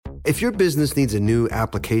If your business needs a new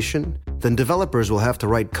application, then developers will have to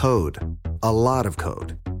write code, a lot of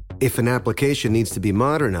code. If an application needs to be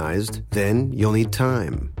modernized, then you'll need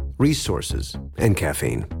time, resources, and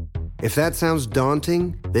caffeine. If that sounds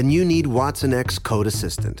daunting, then you need Watson X Code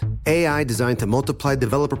Assistant, AI designed to multiply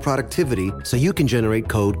developer productivity so you can generate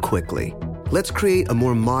code quickly. Let's create a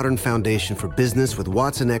more modern foundation for business with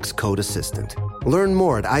Watson X Code Assistant. Learn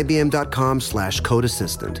more at ibm.com/code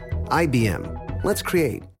assistant. IBM. Let's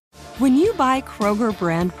create. When you buy Kroger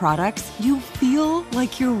brand products, you feel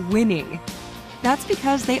like you're winning. That's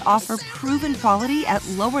because they offer proven quality at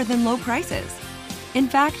lower than low prices. In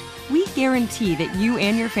fact, we guarantee that you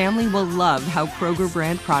and your family will love how Kroger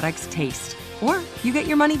brand products taste, or you get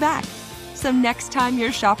your money back. So next time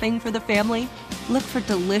you're shopping for the family, look for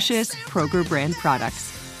delicious Kroger brand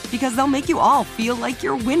products, because they'll make you all feel like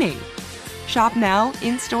you're winning. Shop now,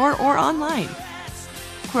 in-store, or online.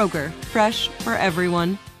 Kroger, fresh for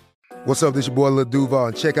everyone. What's up, this your boy Lil Duval,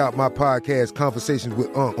 and check out my podcast, Conversations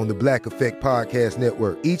with Unc, on the Black Effect Podcast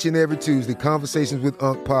Network. Each and every Tuesday, Conversations with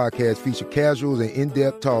Unc podcast feature casuals and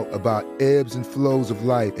in-depth talk about ebbs and flows of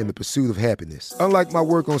life and the pursuit of happiness. Unlike my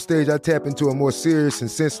work on stage, I tap into a more serious and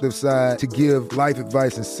sensitive side to give life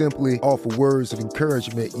advice and simply offer words of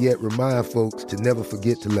encouragement, yet remind folks to never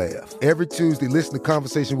forget to laugh. Every Tuesday, listen to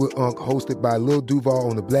Conversations with Unc, hosted by Lil Duval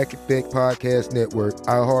on the Black Effect Podcast Network,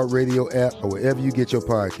 iHeartRadio app, or wherever you get your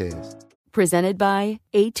podcasts. Presented by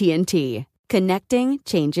AT&T. Connecting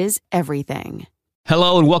changes everything.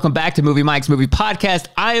 Hello and welcome back to Movie Mike's Movie Podcast.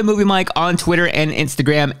 I am Movie Mike on Twitter and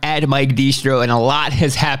Instagram at Mike Distro, and a lot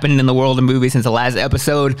has happened in the world of movies since the last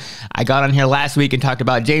episode. I got on here last week and talked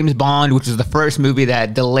about James Bond, which was the first movie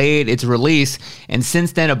that delayed its release, and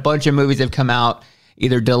since then a bunch of movies have come out,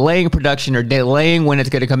 either delaying production or delaying when it's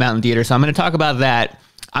going to come out in theater, so I'm going to talk about that.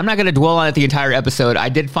 I'm not going to dwell on it the entire episode. I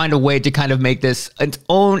did find a way to kind of make this its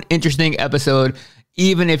own interesting episode,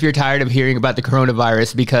 even if you're tired of hearing about the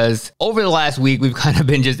coronavirus, because over the last week, we've kind of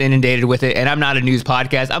been just inundated with it. And I'm not a news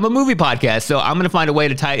podcast. I'm a movie podcast. So I'm going to find a way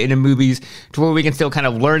to tie it into movies to where we can still kind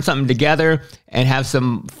of learn something together and have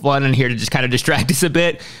some fun in here to just kind of distract us a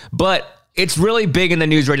bit. But it's really big in the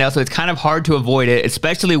news right now, so it's kind of hard to avoid it,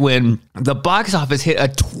 especially when the box office hit a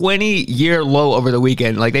 20-year low over the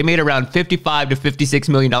weekend. Like, they made around $55 to $56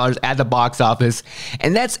 million at the box office,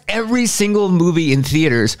 and that's every single movie in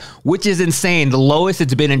theaters, which is insane, the lowest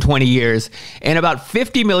it's been in 20 years. And about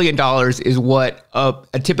 $50 million is what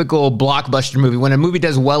a typical blockbuster movie, when a movie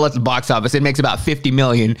does well at the box office, it makes about $50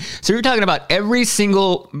 million. So you're talking about every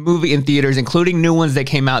single movie in theaters, including new ones that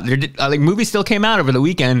came out. Like, movies still came out over the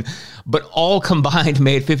weekend, but all combined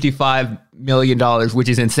made $55 million, which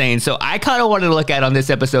is insane. So I kind of wanted to look at on this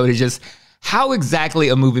episode is just how exactly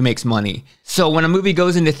a movie makes money. So when a movie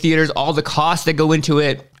goes into theaters, all the costs that go into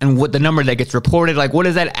it and what the number that gets reported, like what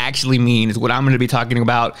does that actually mean is what I'm going to be talking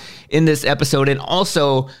about in this episode. And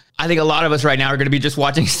also, I think a lot of us right now are going to be just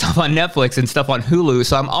watching stuff on Netflix and stuff on Hulu.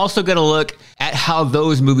 So I'm also going to look at how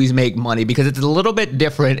those movies make money, because it's a little bit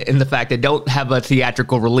different in the fact that don't have a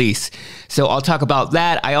theatrical release. So I'll talk about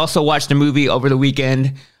that. I also watched a movie over the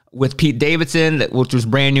weekend with Pete Davidson, which was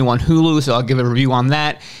brand new on Hulu, so I'll give a review on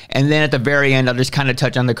that. And then at the very end, I'll just kind of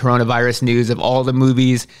touch on the coronavirus news of all the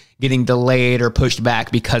movies getting delayed or pushed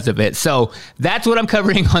back because of it. So that's what I'm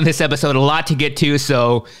covering on this episode. A lot to get to.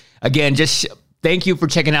 So again, just thank you for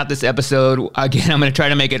checking out this episode. Again, I'm going to try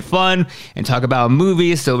to make it fun and talk about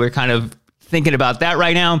movies, so we're kind of thinking about that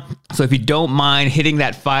right now. So if you don't mind hitting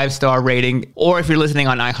that 5-star rating, or if you're listening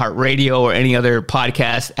on iHeartRadio or any other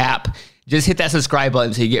podcast app, just hit that subscribe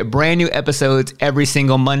button so you get brand new episodes every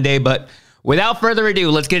single Monday. But without further ado,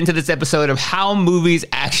 let's get into this episode of how movies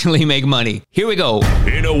actually make money. Here we go.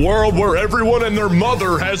 In a world where everyone and their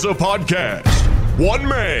mother has a podcast, one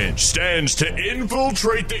man stands to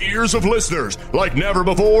infiltrate the ears of listeners like never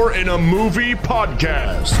before in a movie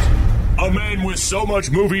podcast. A man with so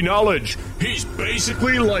much movie knowledge, he's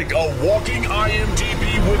basically like a walking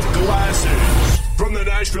IMDb with glasses. From the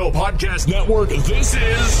Nashville Podcast Network, this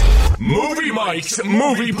is Movie Mike's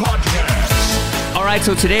Movie Podcast. All right,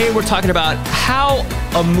 so today we're talking about how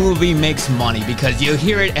a movie makes money, because you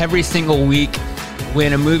hear it every single week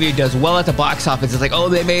when a movie does well at the box office. It's like, oh,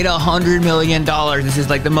 they made $100 million. This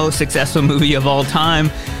is like the most successful movie of all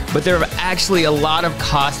time. But there are actually a lot of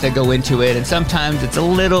costs that go into it, and sometimes it's a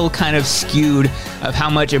little kind of skewed of how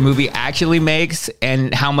much a movie actually makes,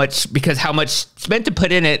 and how much spent to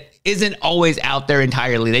put in it isn't always out there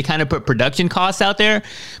entirely. They kind of put production costs out there,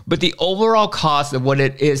 but the overall cost of what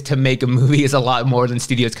it is to make a movie is a lot more than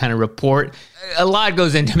studios kind of report. A lot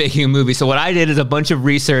goes into making a movie. So what I did is a bunch of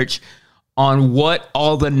research on what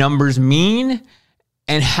all the numbers mean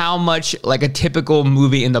and how much like a typical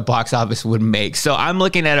movie in the box office would make. So I'm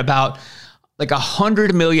looking at about like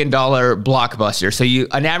 $100 million blockbuster. So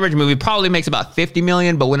an average movie probably makes about 50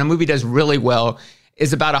 million, but when a movie does really well,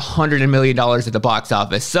 it's about $100 million at the box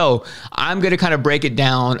office. So I'm going to kind of break it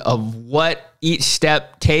down of what each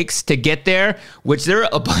step takes to get there, which there are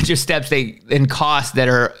a bunch of steps and costs that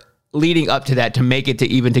are leading up to that to make it to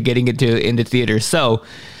even to getting it into theaters. So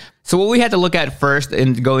what we had to look at first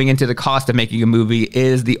in going into the cost of making a movie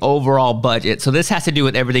is the overall budget. So this has to do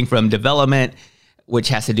with everything from development, which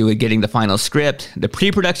has to do with getting the final script, the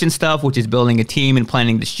pre-production stuff, which is building a team and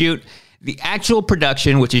planning the shoot, the actual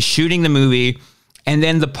production, which is shooting the movie, and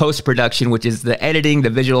then the post-production, which is the editing, the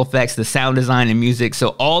visual effects, the sound design, and music. So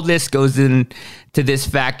all this goes into this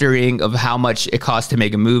factoring of how much it costs to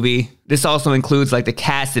make a movie. This also includes like the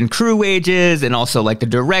cast and crew wages and also like the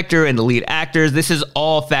director and the lead actors. This is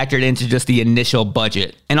all factored into just the initial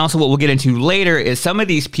budget. And also what we'll get into later is some of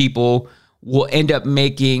these people will end up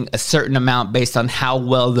making a certain amount based on how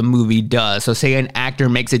well the movie does. So say an actor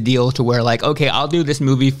makes a deal to where like, okay, I'll do this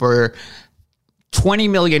movie for $20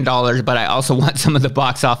 million, but I also want some of the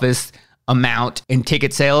box office amount in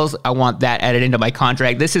ticket sales. I want that added into my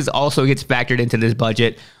contract. This is also gets factored into this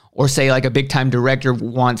budget. Or say like a big time director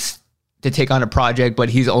wants to take on a project, but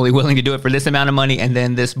he's only willing to do it for this amount of money and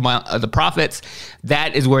then this amount of the profits.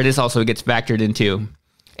 That is where this also gets factored into.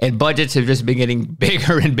 And budgets have just been getting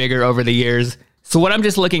bigger and bigger over the years. So what I'm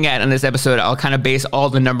just looking at in this episode, I'll kind of base all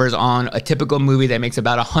the numbers on a typical movie that makes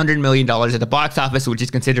about $100 million at the box office, which is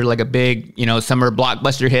considered like a big, summer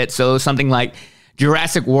blockbuster hit. So something like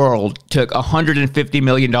Jurassic World took $150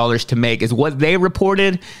 million to make is what they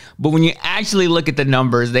reported. But when you actually look at the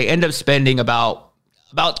numbers, they end up spending about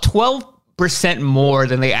 12% more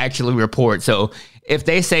than they actually report. So if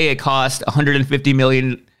they say it cost $150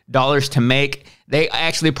 million to make, they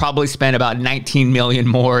actually probably spent about 19 million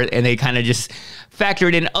more, and they kind of just factor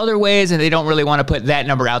it in other ways, and they don't really want to put that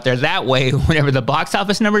number out there. That way, whenever the box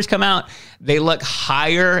office numbers come out, they look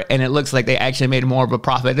higher, and it looks like they actually made more of a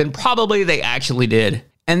profit than probably they actually did.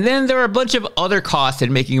 And then there are a bunch of other costs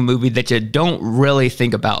in making a movie that you don't really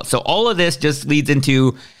think about. So all of this just leads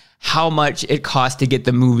into how much it costs to get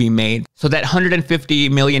the movie made. So that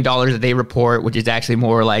 $150 million that they report, which is actually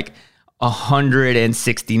more like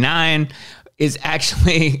 169, is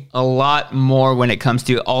actually a lot more when it comes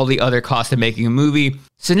to all the other costs of making a movie.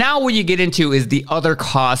 So now what you get into is the other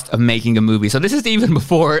cost of making a movie. So this is even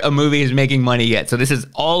before a movie is making money yet. So this is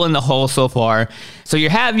all in the hole so far. So you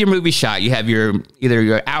have your movie shot. You have either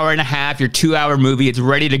your hour and a half, your 2-hour movie. It's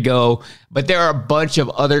ready to go. But there are a bunch of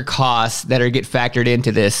other costs that get factored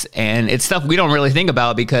into this. And it's stuff we don't really think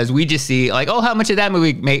about because we just see like, oh, how much did that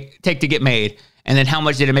movie take to get made? And then how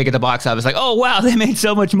much did it make at the box office? Like, oh, wow, they made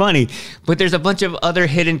so much money. But there's a bunch of other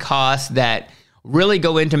hidden costs that really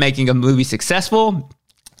go into making a movie successful.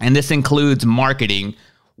 And this includes marketing,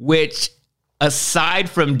 which aside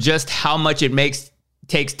from just how much it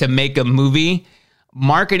takes to make a movie,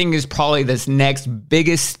 marketing is probably this next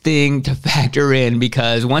biggest thing to factor in,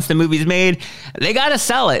 because once the movie's made, they got to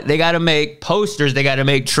sell it. They got to make posters. They got to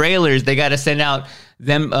make trailers. They got to send out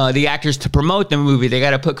the actors to promote the movie. They got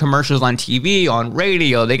to put commercials on TV, on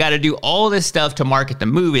radio. They got to do all this stuff to market the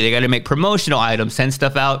movie. They got to make promotional items, send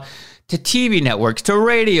stuff out to TV networks, to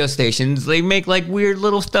radio stations. They make like weird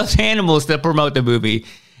little stuffed animals to promote the movie.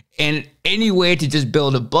 And any way to just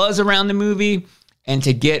build a buzz around the movie and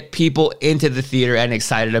to get people into the theater and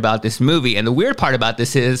excited about this movie. And the weird part about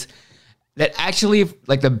this is that actually,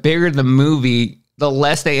 like, the bigger the movie, the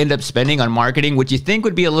less they end up spending on marketing, which you think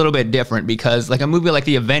would be a little bit different, because like a movie like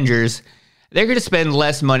The Avengers, they're going to spend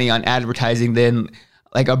less money on advertising than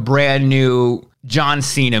like a brand new John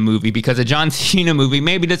Cena movie, because a John Cena movie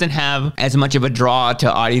maybe doesn't have as much of a draw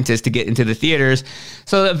to audiences to get into the theaters.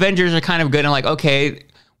 So the Avengers are kind of good and like, okay,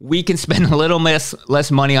 we can spend a little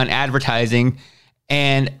less money on advertising.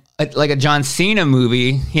 And like a John Cena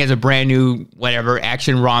movie, he has a brand new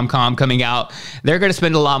action rom-com coming out. They're going to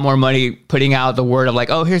spend a lot more money putting out the word of like,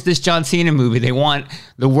 oh, here's this John Cena movie. They want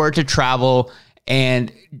the word to travel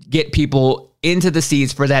and get people into the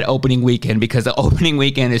seats for that opening weekend, because the opening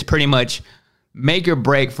weekend is pretty much make or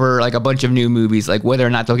break for like a bunch of new movies. Like whether or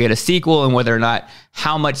not they'll get a sequel and whether or not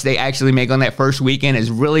how much they actually make on that first weekend is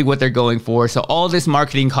really what they're going for. So all this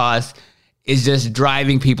marketing cost is just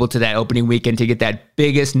driving people to that opening weekend to get that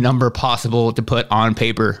biggest number possible to put on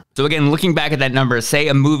paper. So again, looking back at that number, say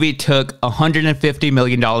a movie took $150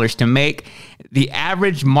 million to make, the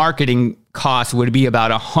average marketing cost would be about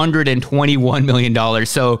 $121 million.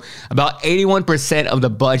 So about 81% of the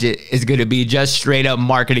budget is going to be just straight up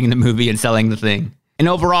marketing the movie and selling the thing. And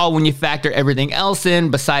overall, when you factor everything else in,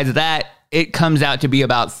 besides that, it comes out to be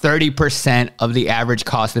about 30% of the average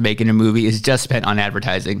cost of making a movie is just spent on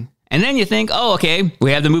advertising. And then you think, oh, okay,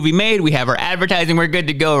 we have the movie made, we have our advertising, we're good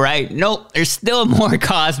to go, right? Nope, there's still more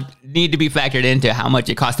costs need to be factored into how much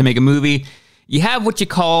it costs to make a movie. You have what you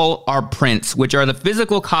call our prints, which are the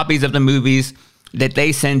physical copies of the movies that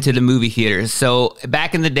they send to the movie theaters. So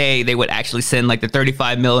back in the day, they would actually send like the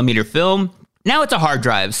 35 millimeter film. Now it's a hard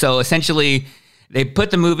drive. So essentially, they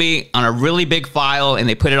put the movie on a really big file and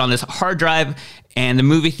they put it on this hard drive, and the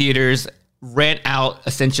movie theaters rent out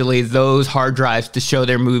essentially those hard drives to show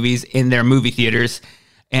their movies in their movie theaters.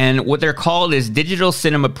 And what they're called is digital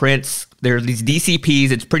cinema prints. They're these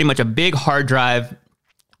DCPs. It's pretty much a big hard drive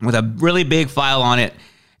with a really big file on it.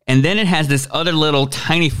 And then it has this other little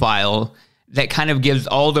tiny file that kind of gives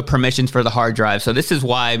all the permissions for the hard drive. So this is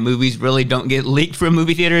why movies really don't get leaked from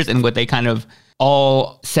movie theaters and what they kind of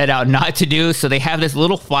all set out not to do. So they have this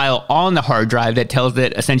little file on the hard drive that tells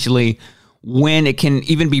it essentially when it can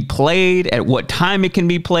even be played, at what time it can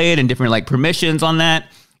be played, and different like permissions on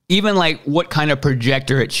that. Even like what kind of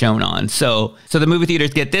projector it's shown on. So the movie theaters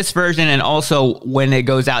get this version, and also when it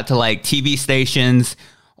goes out to like TV stations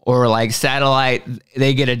or like satellite,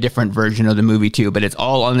 they get a different version of the movie too, but it's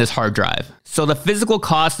all on this hard drive. So the physical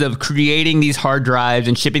cost of creating these hard drives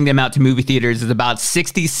and shipping them out to movie theaters is about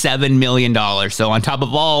 $67 million. So on top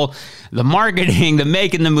of all the marketing, the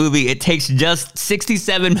making the movie, it takes just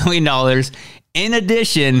 $67 million in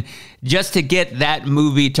addition just to get that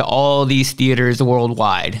movie to all these theaters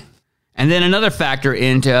worldwide. And then another factor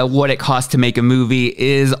into what it costs to make a movie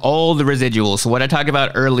is all the residuals. So what I talked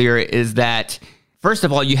about earlier is that first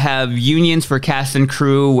of all, you have unions for cast and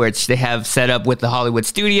crew, which they have set up with the Hollywood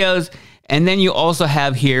studios. And then you also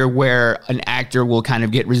have here where an actor will kind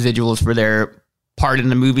of get residuals for their part in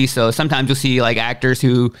the movie. So sometimes you'll see like actors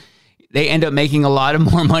who they end up making a lot of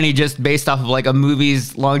more money just based off of like a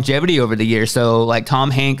movie's longevity over the years. So like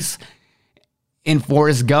Tom Hanks in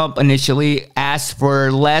Forrest Gump initially asked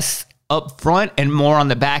for less up front and more on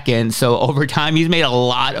the back end. So over time, he's made a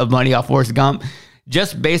lot of money off Forrest Gump,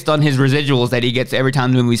 just based on his residuals that he gets every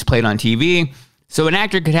time the movie's played on TV. So an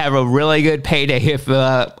actor could have a really good payday if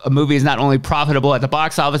a movie is not only profitable at the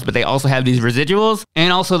box office, but they also have these residuals.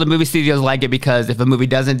 And also the movie studios like it because if a movie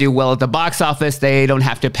doesn't do well at the box office, they don't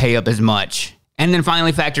have to pay up as much. And then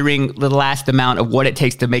finally factoring the last amount of what it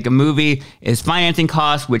takes to make a movie is financing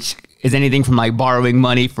costs, which is anything from like borrowing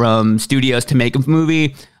money from studios to make a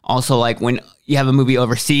movie. Also, like when you have a movie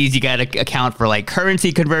overseas, you got to account for like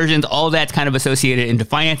currency conversions. All that's kind of associated into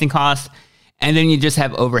financing costs. And then you just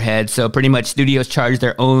have overhead. So pretty much studios charge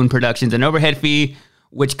their own productions and overhead fee,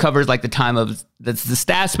 which covers like the time of the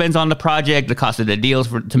staff spends on the project, the cost of the deals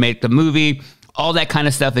to make the movie. All that kind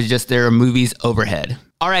of stuff is just their movie's overhead.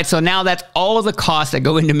 All right, so now that's all of the costs that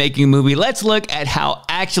go into making a movie. Let's look at how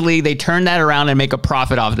actually they turn that around and make a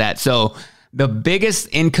profit off that. So the biggest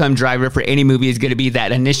income driver for any movie is going to be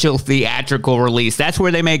that initial theatrical release. That's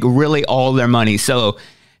where they make really all their money. So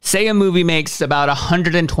say a movie makes about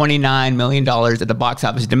 $129 million at the box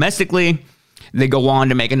office domestically. They go on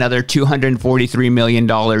to make another $243 million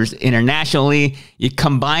internationally. You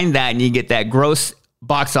combine that and you get that gross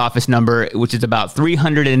box office number, which is about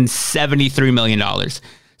 $373 million.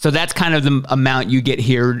 So that's kind of the amount you get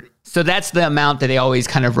here. So that's the amount that they always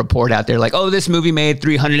kind of report out there. Like, oh, this movie made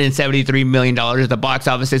 $373 million at the box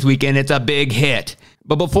office this weekend. It's a big hit.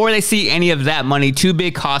 But before they see any of that money, two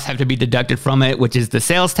big costs have to be deducted from it, which is the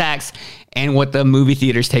sales tax and what the movie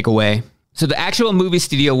theaters take away. So the actual movie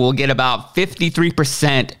studio will get about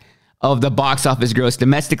 53% of the box office gross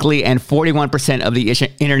domestically and 41% of the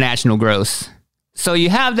international gross. So you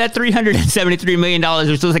have that $373 million,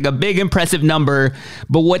 which looks like a big, impressive number.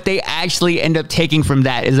 But what they actually end up taking from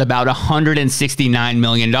that is about $169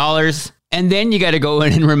 million. And then you got to go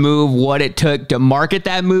in and remove what it took to market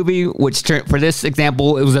that movie, which for this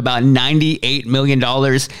example, it was about $98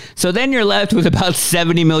 million. So then you're left with about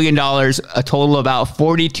 $70 million, a total of about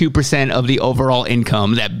 42% of the overall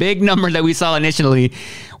income. That big number that we saw initially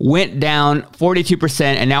went down 42%,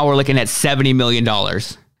 and now we're looking at $70 million.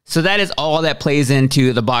 So that is all that plays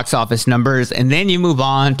into the box office numbers. And then you move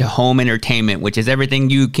on to home entertainment, which is everything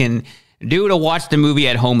you can do to watch the movie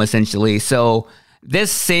at home, essentially. So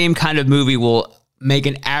this same kind of movie will make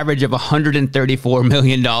an average of $134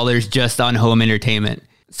 million just on home entertainment.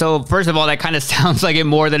 So first of all, that kind of sounds like it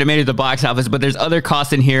more than it made at the box office, but there's other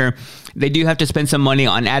costs in here. They do have to spend some money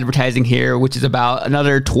on advertising here, which is about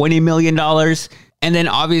another $20 million. And then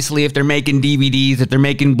obviously if they're making DVDs, if they're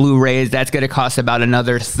making Blu-rays, that's going to cost about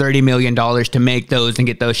another $30 million to make those and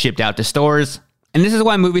get those shipped out to stores. And this is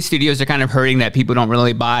why movie studios are kind of hurting that people don't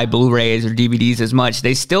really buy Blu-rays or DVDs as much.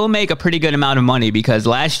 They still make a pretty good amount of money because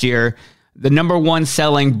last year, The number one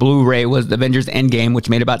selling Blu-ray was The Avengers Endgame, which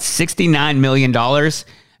made about $69 million.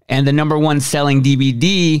 And the number one selling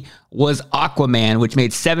DVD was Aquaman, which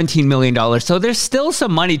made $17 million. So there's still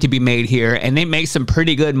some money to be made here, and they make some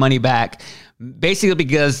pretty good money back, basically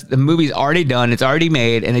because the movie's already done, it's already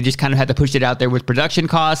made, and they just kind of had to push it out there with production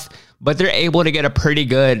costs, but they're able to get a pretty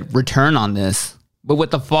good return on this. But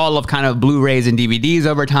with the fall of kind of Blu-rays and DVDs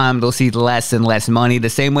over time, they'll see less and less money, the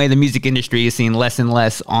same way the music industry is seeing less and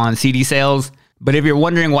less on CD sales. But if you're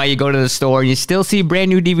wondering why you go to the store and you still see brand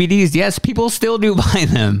new DVDs, yes, people still do buy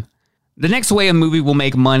them. The next way a movie will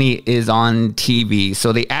make money is on TV.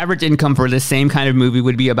 So the average income for this same kind of movie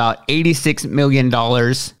would be about $86 million.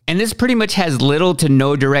 And this pretty much has little to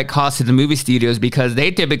no direct cost to the movie studios because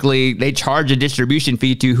they charge a distribution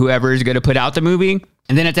fee to whoever is going to put out the movie.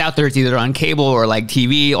 And then it's out there, it's either on cable or like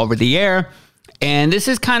TV over the air. And this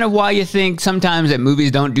is kind of why you think sometimes that movies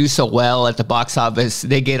don't do so well at the box office.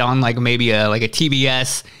 They get on like maybe a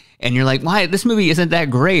TBS, and you're like, why, this movie isn't that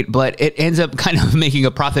great, but it ends up kind of making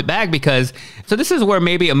a profit back because, so this is where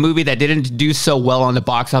maybe a movie that didn't do so well on the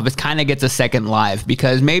box office kind of gets a second life,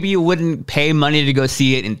 because maybe you wouldn't pay money to go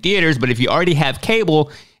see it in theaters, but if you already have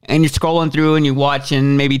cable and you're scrolling through and you're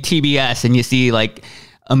watching maybe TBS and you see like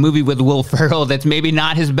a movie with Will Ferrell that's maybe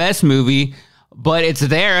not his best movie, but it's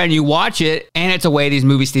there and you watch it, and it's a way these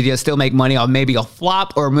movie studios still make money on maybe a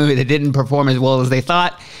flop or a movie that didn't perform as well as they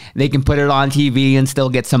thought. They can put it on TV and still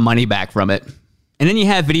get some money back from it. And then you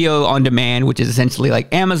have video on demand, which is essentially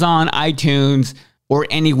like Amazon, iTunes, or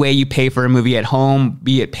any way you pay for a movie at home,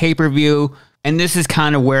 be it pay-per-view. And this is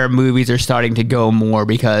kind of where movies are starting to go more,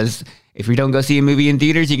 because if you don't go see a movie in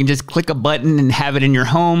theaters, you can just click a button and have it in your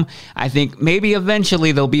home. I think maybe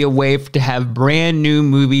eventually there'll be a way to have brand new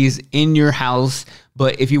movies in your house.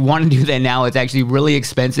 But if you want to do that now, it's actually really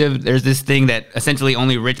expensive. There's this thing that essentially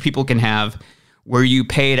only rich people can have, where you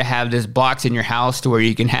pay to have this box in your house to where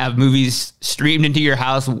you can have movies streamed into your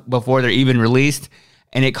house before they're even released.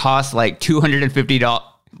 And it costs like $250.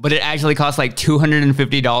 But it actually costs like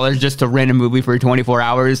 $250 just to rent a movie for 24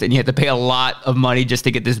 hours, and you have to pay a lot of money just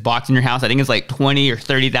to get this box in your house. I think it's like $20,000 or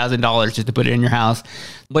 $30,000 just to put it in your house.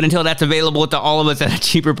 But until that's available to all of us at a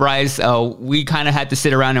cheaper price, we kind of had to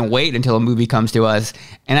sit around and wait until a movie comes to us.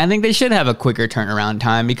 And I think they should have a quicker turnaround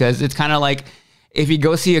time, because it's kind of like if you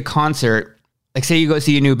go see a concert, like say you go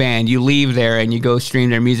see a new band, you leave there and you go stream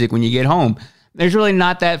their music when you get home. There's really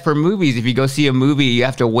not that for movies. If you go see a movie, you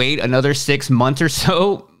have to wait another 6 months or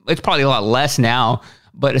so. It's probably a lot less now,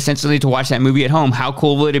 but essentially to watch that movie at home, how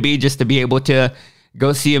cool would it be just to be able to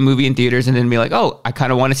go see a movie in theaters and then be like, oh, I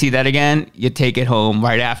kind of want to see that again. You take it home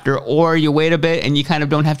right after, or you wait a bit and you kind of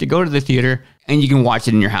don't have to go to the theater and you can watch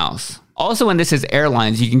it in your house. Also, when this is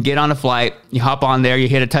airlines, you can get on a flight, you hop on there, you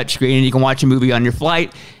hit a touch screen, and you can watch a movie on your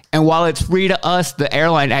flight. And while it's free to us, the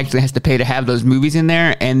airline actually has to pay to have those movies in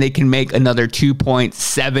there, and they can make another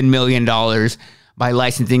 $2.7 million by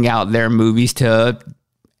licensing out their movies to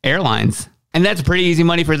airlines. And that's pretty easy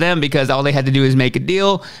money for them, because all they had to do is make a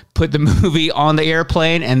deal, put the movie on the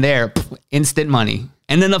airplane, and there, instant money.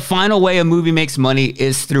 And then the final way a movie makes money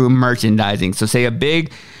is through merchandising. So say a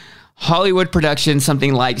big Hollywood production,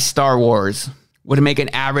 something like Star Wars, would make an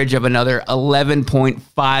average of another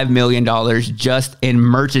 $11.5 million just in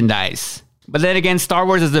merchandise. But then again, Star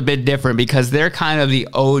Wars is a bit different, because they're kind of the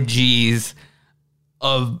OGs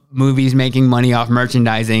of movies making money off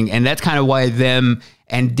merchandising. And that's kind of why them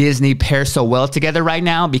and Disney pair so well together right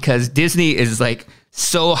now, because Disney is like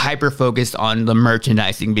so hyper-focused on the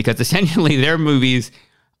merchandising, because essentially their movies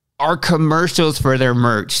are commercials for their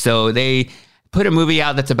merch. So they put a movie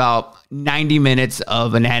out that's about 90 minutes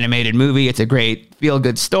of an animated movie. It's a great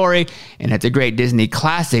feel-good story, and it's a great Disney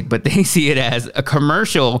classic, but they see it as a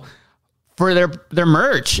commercial for their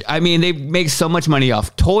merch. I mean, they make so much money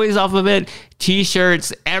off toys off of it,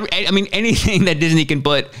 T-shirts, anything that Disney can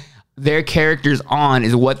put their characters on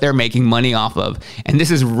is what they're making money off of. And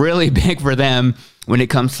this is really big for them when it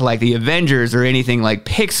comes to like the Avengers or anything like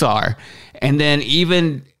Pixar. And then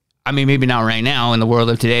even, maybe not right now in the world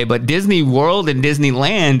of today, but Disney World and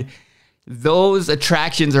Disneyland, those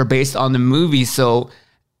attractions are based on the movies. So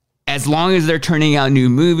as long as they're turning out new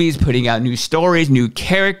movies, putting out new stories, new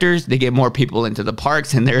characters, they get more people into the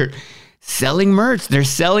parks, and they're selling merch. They're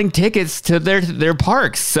selling tickets to their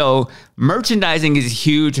parks. So merchandising is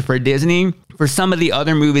huge for Disney. For some of the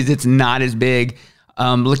other movies, it's not as big.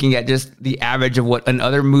 Looking at just the average of what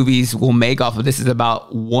other movies will make off of this is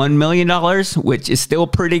about $1 million, which is still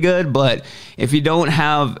pretty good. But if you don't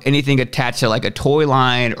have anything attached to like a toy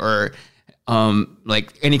line or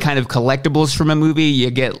like any kind of collectibles from a movie,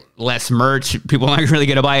 you get less merch. People aren't really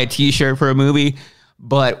going to buy a T-shirt for a movie.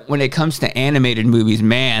 But when it comes to animated movies,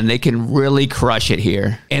 man, they can really crush it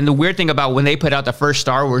here. And the weird thing about when they put out the first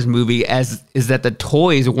Star Wars movie is that the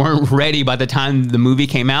toys weren't ready by the time the movie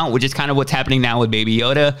came out, which is kind of what's happening now with Baby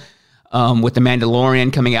Yoda, with The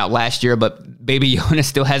Mandalorian coming out last year, but Baby Yoda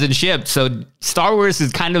still hasn't shipped. So Star Wars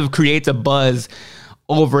kind of creates a buzz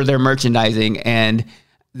over their merchandising, and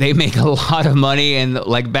they make a lot of money. And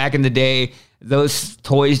like back in the day, those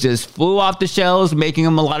toys just flew off the shelves, making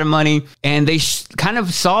them a lot of money. And they kind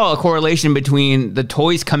of saw a correlation between the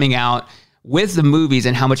toys coming out with the movies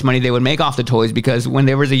and how much money they would make off the toys. Because when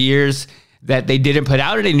there was the years that they didn't put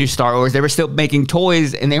out any new Star Wars, they were still making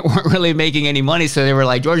toys and they weren't really making any money. So they were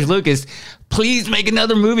like, George Lucas, please make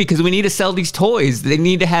another movie because we need to sell these toys. They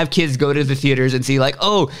need to have kids go to the theaters and see like,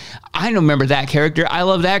 oh, I remember that character. I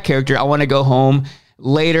love that character. I want to go home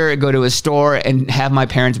later, go to a store and have my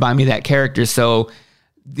parents buy me that character. So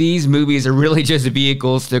these movies are really just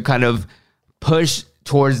vehicles to kind of push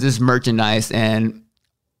towards this merchandise, and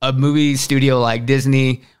a movie studio like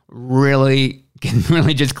Disney can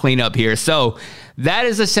really just clean up here. So that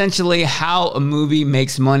is essentially how a movie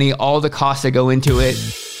makes money, all the costs that go into it.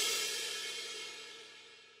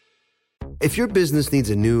 If your business needs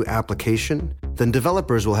a new application, then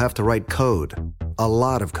developers will have to write code, a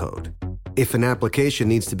lot of code. If an application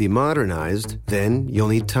needs to be modernized, then you'll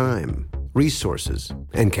need time, resources,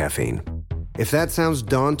 and caffeine. If that sounds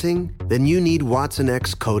daunting, then you need Watson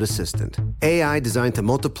X Code Assistant, AI designed to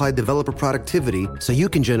multiply developer productivity so you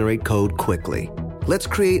can generate code quickly. Let's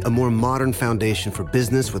create a more modern foundation for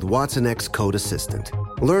business with Watson X Code Assistant.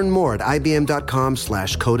 Learn more at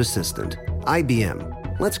ibm.com/code assistant.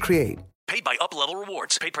 IBM. Let's create. Paid by UpLevel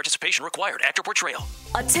Rewards. Paid participation required. Actor portrayal.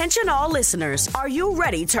 Attention all listeners. Are you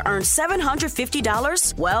ready to earn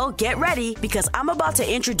 $750? Well, get ready because I'm about to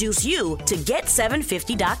introduce you to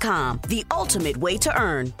Get750.com, the ultimate way to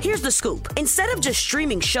earn. Here's the scoop. Instead of just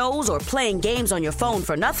streaming shows or playing games on your phone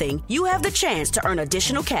for nothing, you have the chance to earn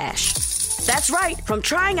additional cash. That's right. From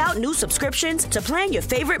trying out new subscriptions to playing your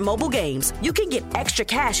favorite mobile games, you can get extra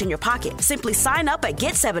cash in your pocket. Simply sign up at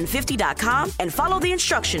Get750.com and follow the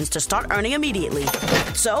instructions to start earning immediately.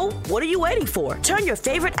 So, what are you waiting for? Turn your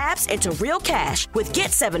favorite apps into real cash with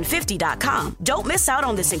Get750.com. Don't miss out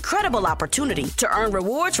on this incredible opportunity to earn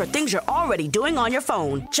rewards for things you're already doing on your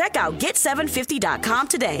phone. Check out Get750.com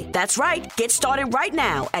today. That's right. Get started right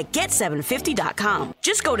now at Get750.com.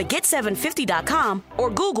 Just go to Get750.com or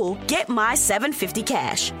Google Get My 750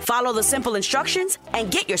 Cash. Follow the simple instructions and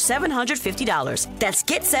get your $750. That's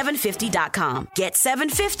Get750.com.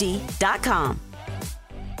 Get750.com.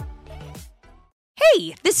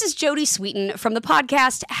 Hey, this is Jodie Sweetin from the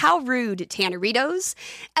podcast How Rude, Tanneritos.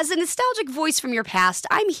 As a nostalgic voice from your past,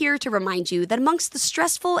 I'm here to remind you that amongst the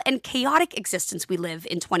stressful and chaotic existence we live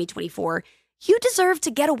in 2024, you deserve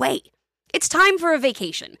to get away. It's time for a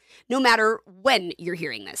vacation, no matter when you're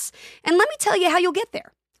hearing this. And let me tell you how you'll get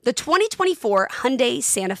there. The 2024 Hyundai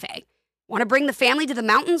Santa Fe. Want to bring the family to the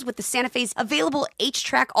mountains with the Santa Fe's available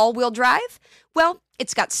H-Track all-wheel drive? Well,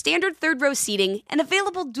 it's got standard third-row seating and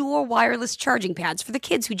available dual wireless charging pads for the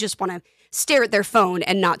kids who just want to stare at their phone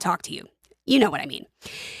and not talk to you. You know what I mean.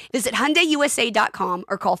 Visit HyundaiUSA.com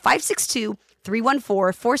or call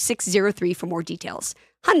 562-314-4603 for more details.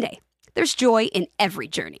 Hyundai, there's joy in every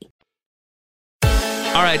journey.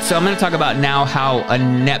 All right, so I'm going to talk about now how a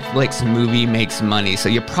Netflix movie makes money. So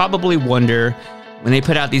you probably wonder, when they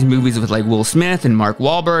put out these movies with like Will Smith and Mark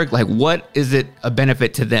Wahlberg, like what is it a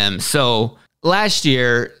benefit to them? So last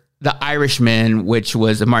year, The Irishman, which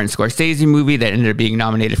was a Martin Scorsese movie that ended up being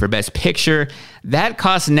nominated for Best Picture, that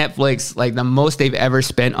cost Netflix like the most they've ever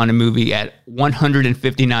spent on a movie at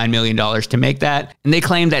 $159 million to make that. And they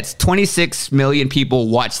claim that 26 million people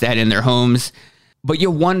watched that in their homes. But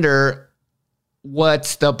you wonder,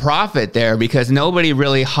 what's the profit there? Because nobody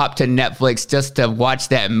really hopped to Netflix just to watch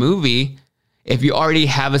that movie. If you already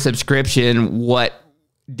have a subscription, what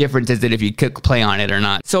difference is it if you could play on it or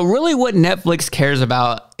not? So really what Netflix cares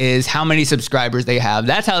about is how many subscribers they have.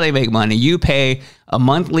 That's how they make money. You pay a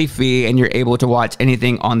monthly fee and you're able to watch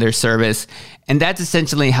anything on their service. And that's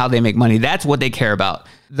essentially how they make money. That's what they care about.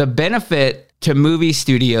 The benefit to movie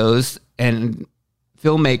studios and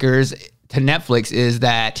filmmakers to Netflix is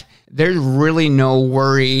that there's really no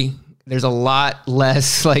worry. There's a lot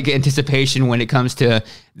less like anticipation when it comes to,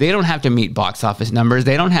 they don't have to meet box office numbers.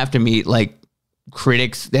 They don't have to meet like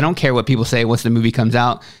critics. They don't care what people say once the movie comes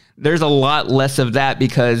out. There's a lot less of that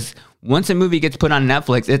because once a movie gets put on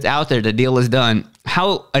Netflix, it's out there. The deal is done.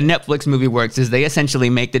 How a Netflix movie works is they essentially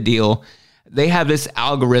make the deal. They have this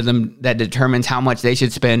algorithm that determines how much they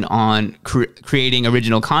should spend on creating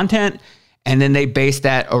original content. And then they base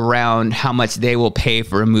that around how much they will pay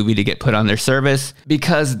for a movie to get put on their service,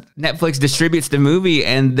 because Netflix distributes the movie,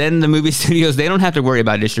 and then the movie studios, they don't have to worry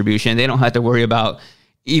about distribution. They don't have to worry about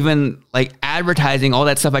even like advertising, all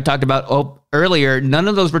that stuff I talked about earlier. None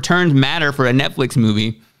of those returns matter for a Netflix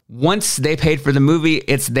movie. Once they paid for the movie,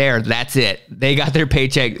 it's there. That's it. They got their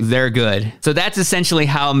paycheck. They're good. So that's essentially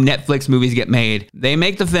how Netflix movies get made. They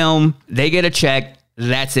make the film, they get a check.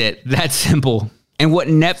 That's it. That's simple. And what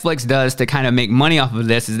Netflix does to kind of make money off of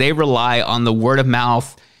this is they rely on the word of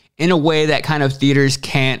mouth in a way that kind of theaters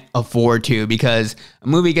can't afford to, because a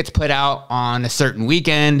movie gets put out on a certain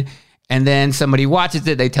weekend and then somebody watches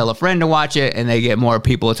it, they tell a friend to watch it, and they get more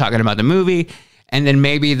people talking about the movie. And then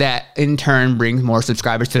maybe that in turn brings more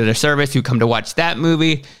subscribers to their service who come to watch that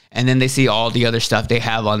movie. And then they see all the other stuff they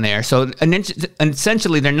have on there. So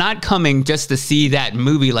essentially, they're not coming just to see that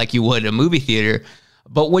movie like you would a movie theater.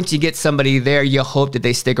 But once you get somebody there, you hope that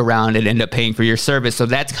they stick around and end up paying for your service. So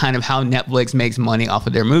that's kind of how Netflix makes money off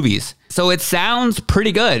of their movies. So it sounds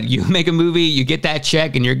pretty good. You make a movie, you get that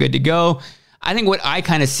check, and you're good to go. I think what I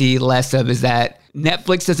kind of see less of is that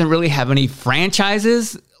Netflix doesn't really have any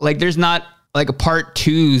franchises. Like there's not like a part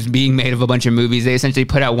twos being made of a bunch of movies. They essentially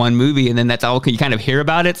put out one movie and then that's all you kind of hear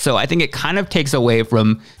about it. So I think it kind of takes away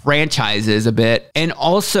from franchises a bit. And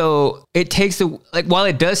also it takes, while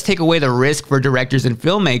it does take away the risk for directors and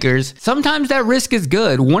filmmakers, sometimes that risk is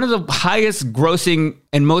good. One of the highest grossing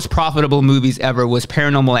and most profitable movies ever was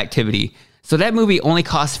Paranormal Activity. So that movie only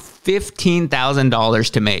cost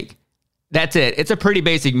 $15,000 to make. That's it. It's a pretty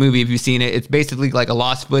basic movie if you've seen it. It's basically like a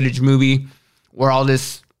lost footage movie where all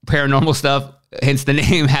this paranormal stuff, hence the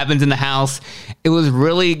name, happens in the house. It was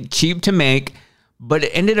really cheap to make, but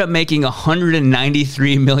it ended up making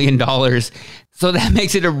 $193 million. So that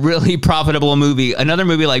makes it a really profitable movie. Another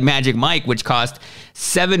movie like Magic Mike, which cost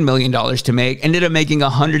 $7 million to make, ended up making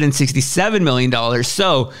 $167 million.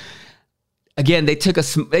 So again, they took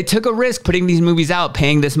a risk putting these movies out,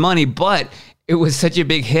 paying this money, but it was such a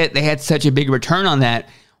big hit. They had such a big return on that,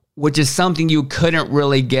 which is something you couldn't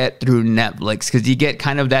really get through Netflix, because you get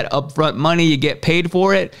kind of that upfront money, you get paid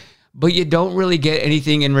for it, but you don't really get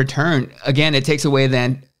anything in return. Again, it takes away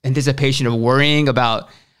the anticipation of worrying about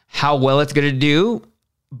how well it's going to do,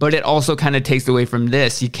 but it also kind of takes away from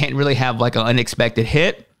this. You can't really have like an unexpected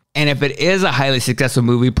hit. And if it is a highly successful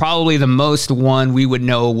movie, probably the most one we would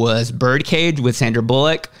know was Birdcage with Sandra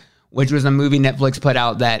Bullock, which was a movie Netflix put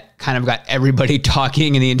out that kind of got everybody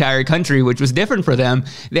talking in the entire country, which was different for them.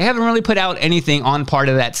 They haven't really put out anything on part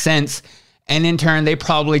of that since. And in turn, they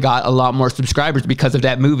probably got a lot more subscribers because of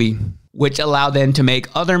that movie, which allowed them to make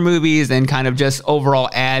other movies and kind of just overall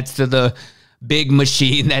adds to the big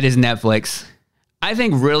machine that is Netflix. I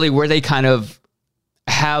think really where they kind of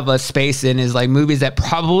have a space in is like movies that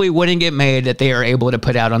probably wouldn't get made that they are able to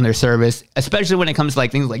put out on their service, especially when it comes to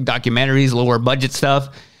like things like documentaries, lower budget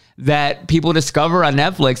stuff that people discover on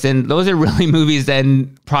Netflix. And those are really movies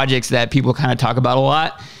and projects that people kind of talk about a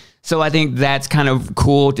lot. So I think that's kind of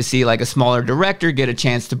cool to see like a smaller director get a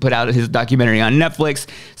chance to put out his documentary on Netflix.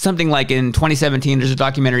 Something like in 2017, there's a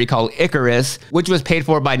documentary called Icarus, which was paid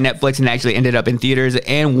for by Netflix and actually ended up in theaters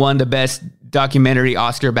and won the best documentary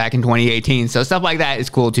Oscar back in 2018. So stuff like that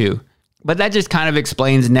is cool too. But that just kind of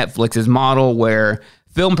explains Netflix's model, where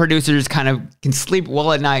film producers kind of can sleep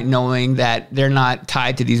well at night knowing that they're not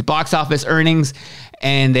tied to these box office earnings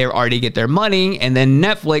and they already get their money. And then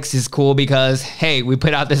Netflix is cool because, hey, we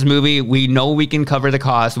put out this movie. We know we can cover the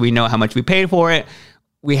cost. We know how much we paid for it.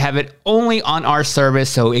 We have it only on our service,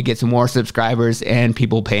 so it gets more subscribers and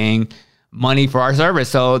people paying money for our service.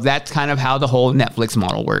 So that's kind of how the whole Netflix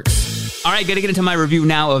model works. All right, gonna get into my review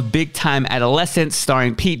now of Big Time Adolescence,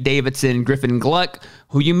 starring Pete Davidson, Griffin Gluck,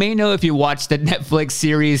 who you may know if you watched the Netflix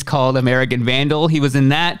series called American Vandal. He was in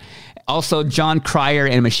that. Also, John Cryer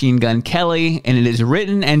and Machine Gun Kelly. And it is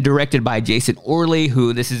written and directed by Jason Orley,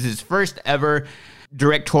 who this is his first ever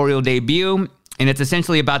directorial debut. And it's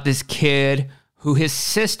essentially about this kid who his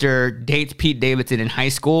sister dates Pete Davidson in high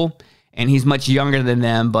school. And he's much younger than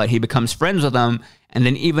them, but he becomes friends with them. And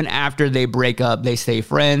then even after they break up, they stay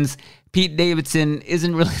friends. Pete Davidson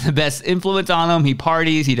isn't really the best influence on him. He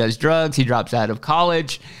parties, he does drugs, he drops out of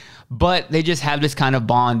college. But they just have this kind of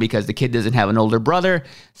bond because the kid doesn't have an older brother.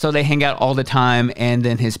 So they hang out all the time. And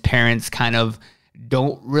then his parents kind of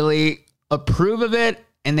don't really approve of it.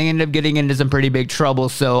 And they end up getting into some pretty big trouble.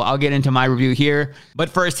 So I'll get into my review here. But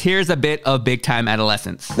first, here's a bit of Big Time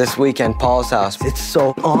Adolescence. This weekend, Paul's house. It's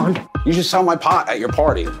so on. You should sell my pot at your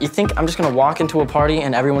party. You think I'm just gonna walk into a party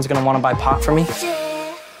and everyone's gonna wanna buy pot for me?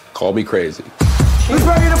 Call me crazy. Who's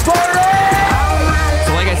ready to party?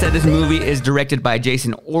 So like I said, this movie is directed by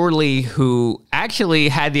Jason Orley, who actually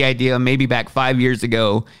had the idea maybe back 5 years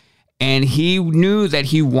ago. And he knew that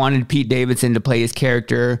he wanted Pete Davidson to play his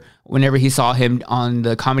character whenever he saw him on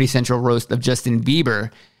the Comedy Central roast of Justin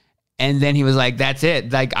Bieber. And then he was like, that's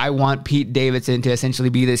it. Like, I want Pete Davidson to essentially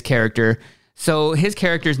be this character. So his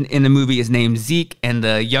character in the movie is named Zeke, and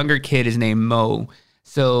the younger kid is named Mo.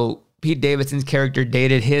 So Pete Davidson's character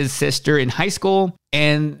dated his sister in high school,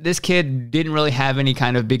 and this kid didn't really have any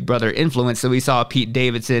kind of Big Brother influence. So he saw Pete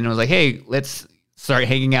Davidson and was like, hey, let's start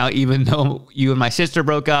hanging out even though you and my sister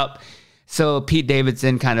broke up. So Pete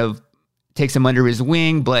Davidson kind of takes him under his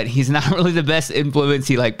wing, but he's not really the best influence.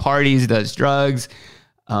 He like parties, does drugs.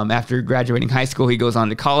 After graduating high school, he goes on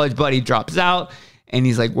to college, but he drops out and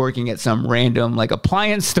he's like working at some random like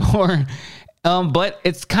appliance store. But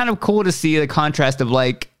it's kind of cool to see the contrast of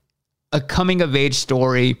like a coming of age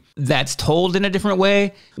story that's told in a different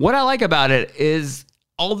way. What I like about it is,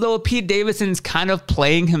 although Pete Davidson's kind of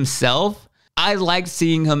playing himself, I like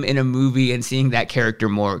seeing him in a movie and seeing that character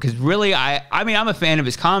more. Because really, I mean, I'm a fan of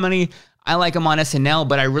his comedy. I like him on SNL,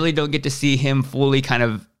 but I really don't get to see him fully kind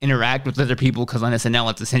of interact with other people, because on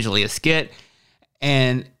SNL, it's essentially a skit.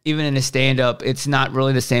 And even in a stand-up, it's not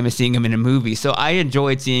really the same as seeing him in a movie. So I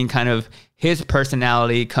enjoyed seeing kind of his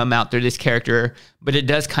personality come out through this character, but it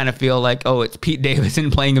does kind of feel like, oh, it's Pete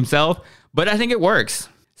Davidson playing himself. But I think it works.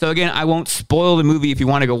 So again, I won't spoil the movie if you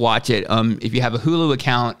want to go watch it. If you have a Hulu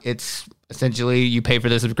account, it's essentially you pay for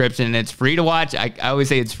the subscription and it's free to watch. I always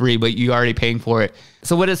say it's free, but you're already paying for it.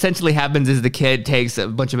 So what essentially happens is the kid takes a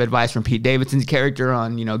bunch of advice from Pete Davidson's character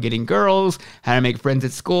on, you know, getting girls, how to make friends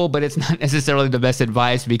at school, but it's not necessarily the best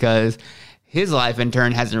advice because his life in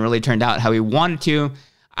turn hasn't really turned out how he wanted to.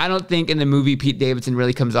 I don't think in the movie Pete Davidson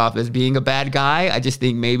really comes off as being a bad guy. I just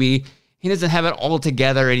think maybe he doesn't have it all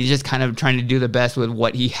together and he's just kind of trying to do the best with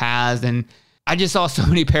what he has. And I just saw so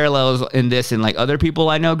many parallels in this and like other people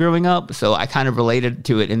I know growing up. So I kind of related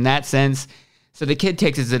to it in that sense. So the kid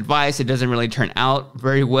takes his advice. It doesn't really turn out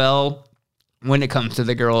very well when it comes to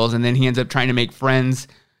the girls. And then he ends up trying to make friends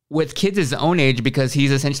with kids his own age because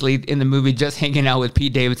he's essentially in the movie just hanging out with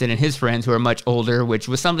Pete Davidson and his friends who are much older, which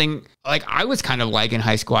was something like I was kind of like in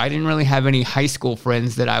high school. I didn't really have any high school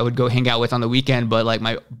friends that I would go hang out with on the weekend, but like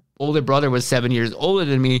my older brother was 7 years older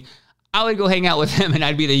than me. I would go hang out with him and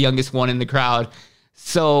I'd be the youngest one in the crowd.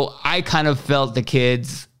 So I kind of felt the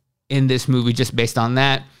kids in this movie just based on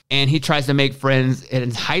that. And he tries to make friends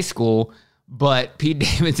in high school, but Pete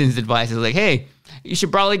Davidson's advice is like, hey, you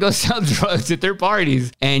should probably go sell drugs at their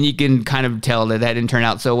parties. And you can kind of tell that didn't turn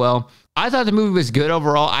out so well. I thought the movie was good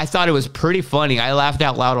overall. I thought it was pretty funny. I laughed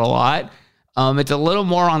out loud a lot. It's a little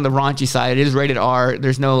more on the raunchy side. It is rated R.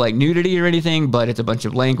 There's no like nudity or anything, but it's a bunch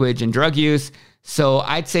of language and drug use. So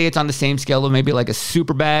I'd say it's on the same scale of maybe like a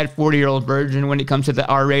super bad 40-year-old virgin when it comes to the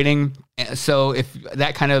R rating. So if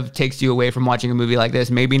that kind of takes you away from watching a movie like this,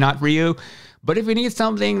 maybe not for you. But if you need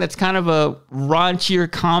something that's kind of a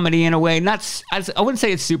raunchier comedy in a way, I wouldn't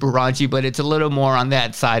say it's super raunchy, but it's a little more on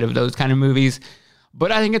that side of those kind of movies.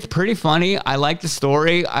 But I think it's pretty funny. I like the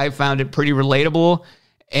story. I found it pretty relatable.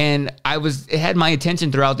 And it had my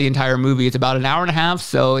attention throughout the entire movie. It's about an hour and a half,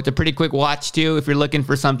 so it's a pretty quick watch too if you're looking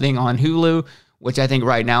for something on Hulu, which I think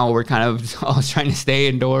right now we're kind of all trying to stay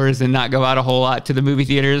indoors and not go out a whole lot to the movie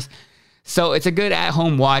theaters. So it's a good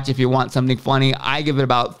at-home watch if you want something funny. I give it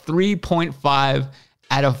about 3.5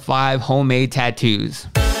 out of 5 homemade tattoos.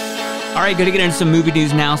 All right, going to get into some movie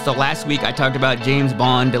news now. So last week I talked about James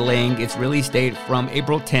Bond delaying its release date from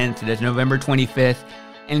April 10th to November 25th.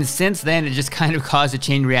 And since then, it just kind of caused a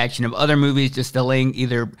chain reaction of other movies just delaying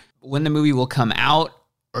either when the movie will come out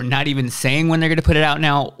or not even saying when they're going to put it out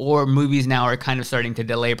now, or movies now are kind of starting to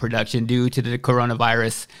delay production due to the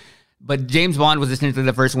coronavirus. But James Bond was essentially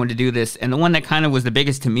the first one to do this. And the one that kind of was the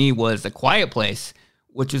biggest to me was A Quiet Place,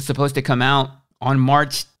 which was supposed to come out on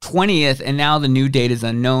March 20th. And now the new date is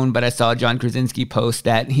unknown. But I saw John Krasinski post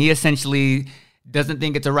that he essentially doesn't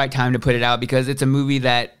think it's the right time to put it out because it's a movie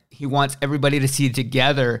that he wants everybody to see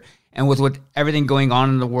together. And with everything going on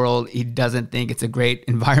in the world, he doesn't think it's a great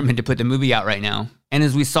environment to put the movie out right now. And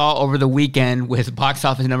as we saw over the weekend with box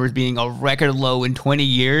office numbers being a record low in 20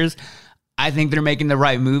 years, I think they're making the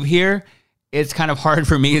right move here. It's kind of hard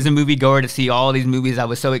for me as a moviegoer to see all these movies I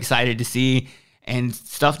was so excited to see and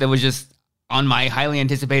stuff that was just on my highly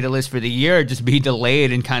anticipated list for the year just be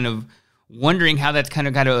delayed, and kind of wondering how that's kind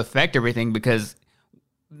of got to affect everything, because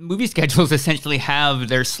movie schedules essentially have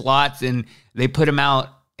their slots and they put them out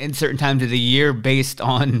in certain times of the year based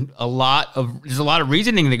on there's a lot of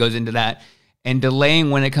reasoning that goes into that, and delaying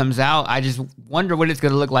when it comes out. I just wonder what it's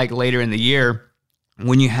going to look like later in the year.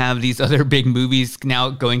 when you have these other big movies now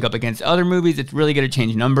going up against other movies, it's really going to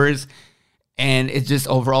change numbers. And it's just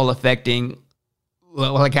overall affecting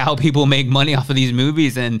like how people make money off of these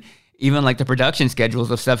movies, and even like the production schedules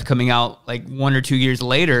of stuff coming out like 1 or 2 years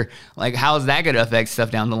later. Like, how is that going to affect stuff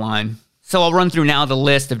down the line? So I'll run through now the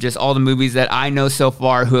list of just all the movies that I know so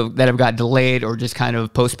far that have got delayed or just kind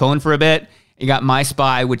of postponed for a bit. You got My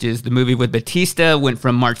Spy, which is the movie with Batista, went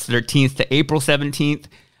from March 13th to April 17th.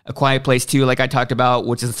 A Quiet Place 2, like I talked about,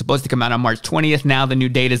 which is supposed to come out on March 20th. Now the new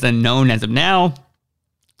date is unknown as of now.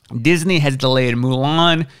 Disney has delayed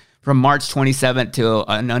Mulan from March 27th to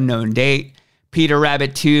an unknown date. Peter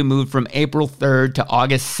Rabbit 2 moved from April 3rd to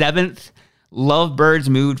August 7th. Lovebirds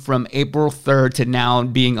moved from April 3rd to now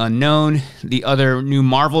being unknown. The other new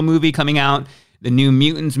Marvel movie coming out, The New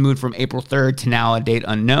Mutants, moved from April 3rd to now a date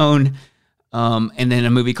unknown. And then a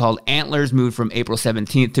movie called Antlers moved from April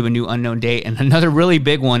 17th to a new unknown date. And another really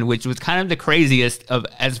big one, which was kind of the craziest of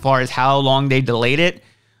as far as how long they delayed it,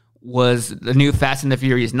 was the new Fast and the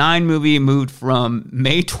Furious 9 movie moved from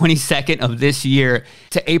May 22nd of this year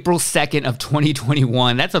to April 2nd of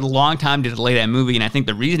 2021. That's a long time to delay that movie, and I think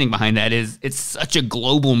the reasoning behind that is it's such a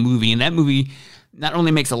global movie, and that movie not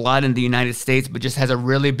only makes a lot in the United States, but just has a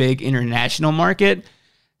really big international market.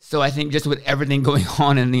 So I think just with everything going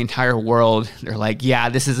on in the entire world, they're like, yeah,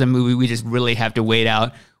 this is a movie we just really have to wait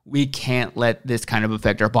out. We can't let this kind of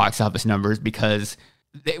affect our box office numbers because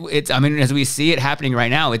as we see it happening right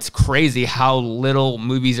now, it's crazy how little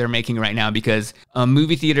movies are making right now because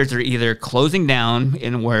movie theaters are either closing down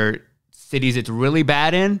in where cities it's really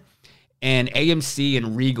bad in, and AMC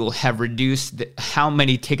and Regal have reduced how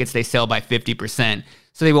many tickets they sell by 50%.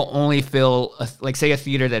 So they will only fill, say a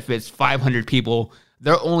theater that fits 500 people,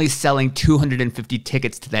 they're only selling 250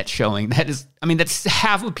 tickets to that showing. That's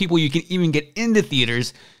half of people you can even get into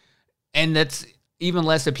theaters, and that's even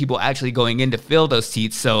less of people actually going in to fill those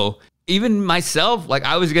seats. So even myself,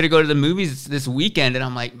 I was going to go to the movies this weekend, and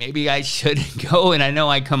I'm like, maybe I should go. And I know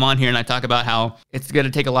I come on here and I talk about how it's going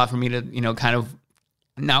to take a lot for me to, kind of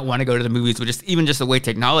not want to go to the movies, but just the way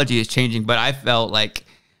technology is changing. But I felt like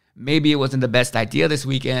maybe it wasn't the best idea this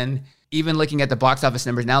weekend. Even looking at the box office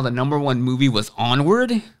numbers now, the number one movie was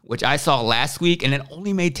Onward, which I saw last week, and it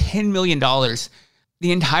only made $10 million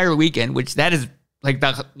the entire weekend, which that is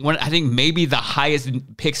I think maybe the highest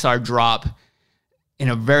Pixar drop in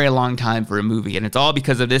a very long time for a movie. And it's all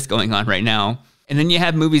because of this going on right now. And then you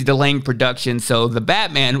have movies delaying production. So The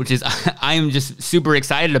Batman, which is I am just super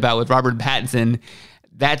excited about with Robert Pattinson,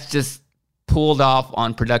 that's just pulled off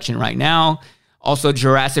on production right now. Also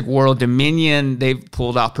Jurassic World Dominion, they've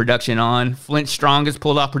pulled off production on. Flint Strong has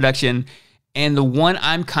pulled off production. And the one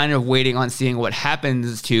I'm kind of waiting on seeing what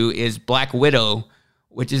happens to is Black Widow,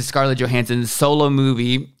 which is Scarlett Johansson's solo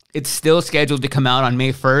movie. It's still scheduled to come out on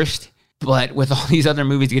May 1st, but with all these other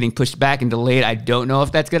movies getting pushed back and delayed, I don't know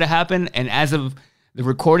if that's going to happen. And as of the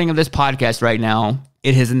recording of this podcast right now,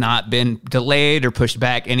 it has not been delayed or pushed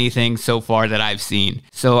back anything so far that I've seen.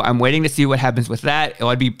 So I'm waiting to see what happens with that.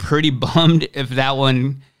 I'd be pretty bummed if that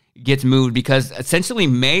one gets moved because essentially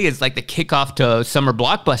May is like the kickoff to summer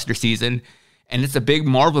blockbuster season. And it's a big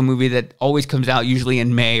Marvel movie that always comes out usually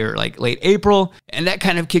in May or late April. And that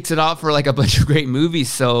kind of kicks it off for a bunch of great movies.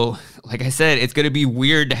 So like I said, it's going to be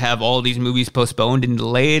weird to have all these movies postponed and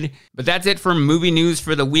delayed. But that's it for movie news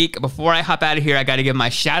for the week. Before I hop out of here, I got to give my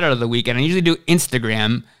shout out of the week. And I usually do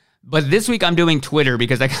Instagram. But this week I'm doing Twitter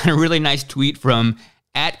because I got a really nice tweet from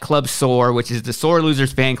 @ClubSore, which is the Sore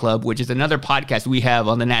Losers Fan Club, which is another podcast we have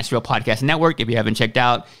on the Nashville Podcast Network. If you haven't checked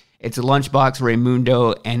out, it's Lunchbox,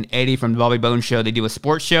 Raymundo, and Eddie from the Bobby Bones Show. They do a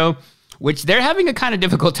sports show, which they're having a kind of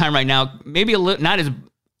difficult time right now. Maybe not as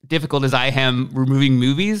difficult as I am removing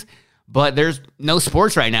movies, but there's no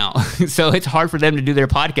sports right now. So it's hard for them to do their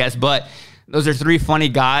podcast. But those are three funny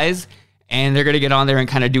guys, and they're going to get on there and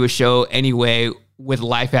kind of do a show anyway with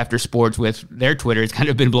Life After Sports with their Twitter. It's kind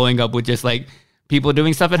of been blowing up with just people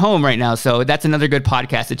doing stuff at home right now. So that's another good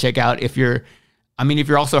podcast to check out if you're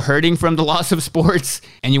also hurting from the loss of sports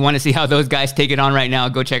and you want to see how those guys take it on right now,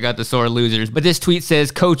 go check out the Sore Losers. But this tweet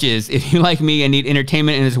says, coaches, if you like me and need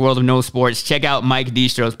entertainment in this world of no sports, check out Mike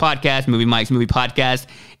Distro's podcast, Movie Mike's Movie Podcast.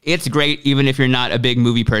 It's great, even if you're not a big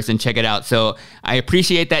movie person. Check it out. So I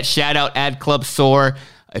appreciate that shout out, @ClubSore.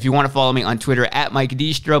 If you want to follow me on Twitter, @Mike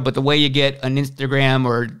Distro. But the way you get an Instagram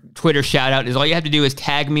or Twitter shout out is all you have to do is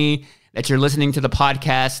tag me that you're listening to the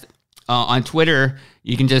podcast on Twitter.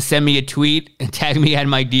 You can just send me a tweet and tag me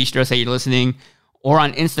 @Mike Distro, say you're listening. Or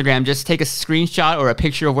on Instagram, just take a screenshot or a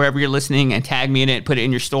picture of wherever you're listening and tag me in it, put it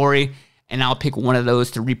in your story. and I'll pick one of those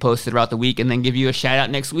to repost throughout the week and then give you a shout out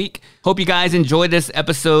next week. Hope you guys enjoyed this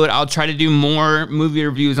episode. I'll try to do more movie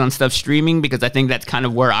reviews on stuff streaming because I think that's kind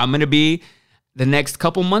of where I'm going to be the next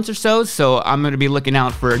couple months or so. So I'm going to be looking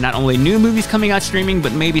out for not only new movies coming out streaming,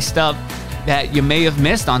 but maybe stuff that you may have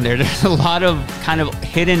missed on there. There's a lot of kind of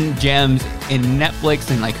hidden gems in Netflix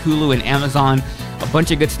and like Hulu and Amazon, a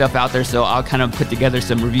bunch of good stuff out there. So I'll kind of put together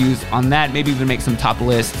some reviews on that, maybe even make some top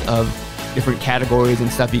lists of different categories and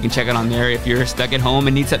stuff you can check out on there if you're stuck at home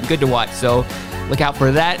and need something good to watch. So look out for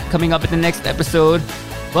that coming up in the next episode.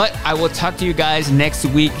 But I will talk to you guys next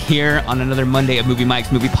week here on another Monday of Movie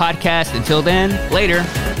Mike's Movie Podcast. Until then, later.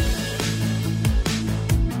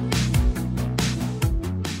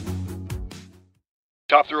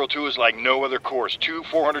 Top Thrill 2 is like no other course. 2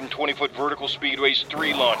 420-foot vertical speedways,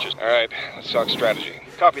 3 launches. All right, let's talk strategy.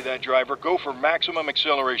 Copy that, driver. Go for maximum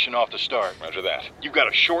acceleration off the start. Roger that. You've got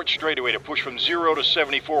a short straightaway to push from 0 to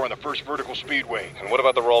 74 on the first vertical speedway. And what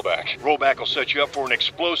about the rollback? Rollback will set you up for an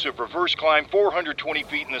explosive reverse climb 420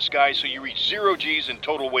 feet in the sky so you reach 0 G's in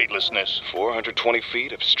total weightlessness. 420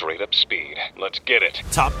 feet of straight-up speed. Let's get it.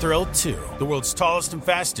 Top Thrill 2, the world's tallest and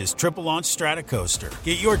fastest triple-launch stratocoaster.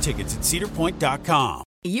 Get your tickets at cedarpoint.com.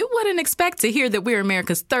 You wouldn't expect to hear that we're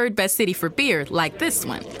America's 3rd best city for beer like this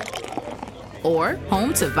one. Or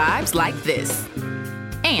home to vibes like this.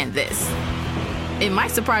 And this. It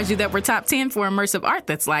might surprise you that we're top 10 for immersive art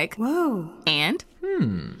that's like, whoa. And,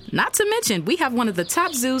 not to mention, we have one of the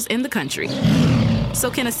top zoos in the country.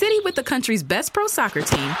 So can a city with the country's best pro soccer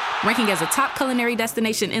team, ranking as a top culinary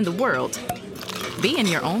destination in the world, be in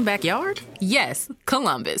your own backyard? Yes,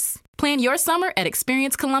 Columbus. Plan your summer at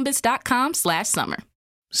experiencecolumbus.com/summer.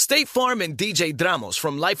 State Farm and DJ Dramos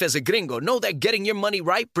from Life as a Gringo know that getting your money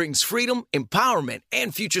right brings freedom, empowerment,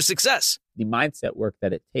 and future success. The mindset work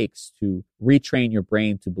that it takes to retrain your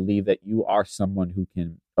brain to believe that you are someone who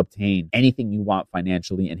can obtain anything you want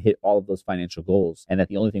financially and hit all of those financial goals, and that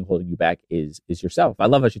the only thing holding you back is yourself. I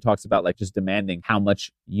love how she talks about like just demanding how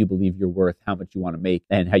much you believe you're worth, how much you want to make,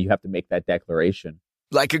 and how you have to make that declaration.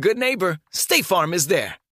 Like a good neighbor, State Farm is there.